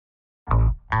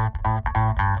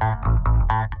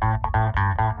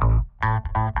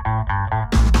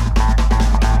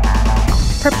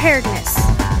preparedness,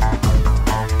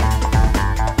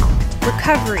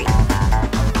 recovery,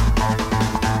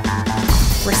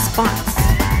 response.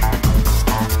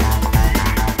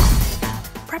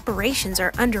 Preparations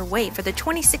are underway for the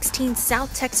 2016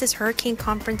 South Texas Hurricane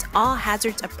Conference All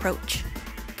Hazards Approach.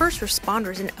 First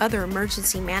responders and other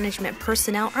emergency management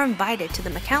personnel are invited to the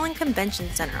McAllen Convention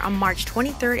Center on March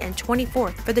 23rd and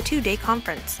 24th for the two-day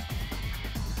conference.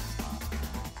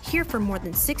 Hear from more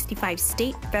than 65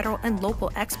 state, federal, and local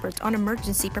experts on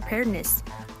emergency preparedness,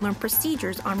 learn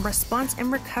procedures on response and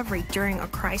recovery during a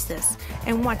crisis,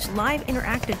 and watch live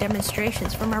interactive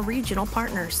demonstrations from our regional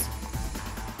partners.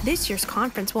 This year's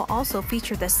conference will also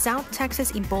feature the South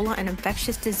Texas Ebola and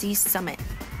Infectious Disease Summit.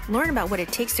 Learn about what it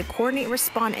takes to coordinate,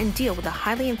 respond, and deal with a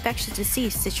highly infectious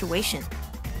disease situation.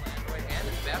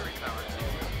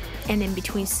 And in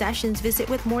between sessions, visit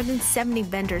with more than 70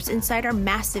 vendors inside our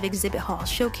massive exhibit hall,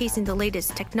 showcasing the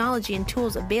latest technology and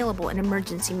tools available in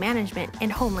emergency management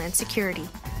and homeland security.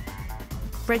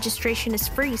 Registration is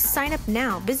free. Sign up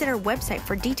now. Visit our website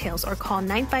for details or call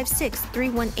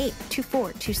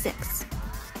 956-318-2426.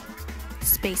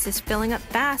 Space is filling up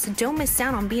fast. Don't miss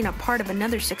out on being a part of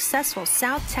another successful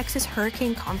South Texas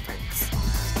Hurricane Conference.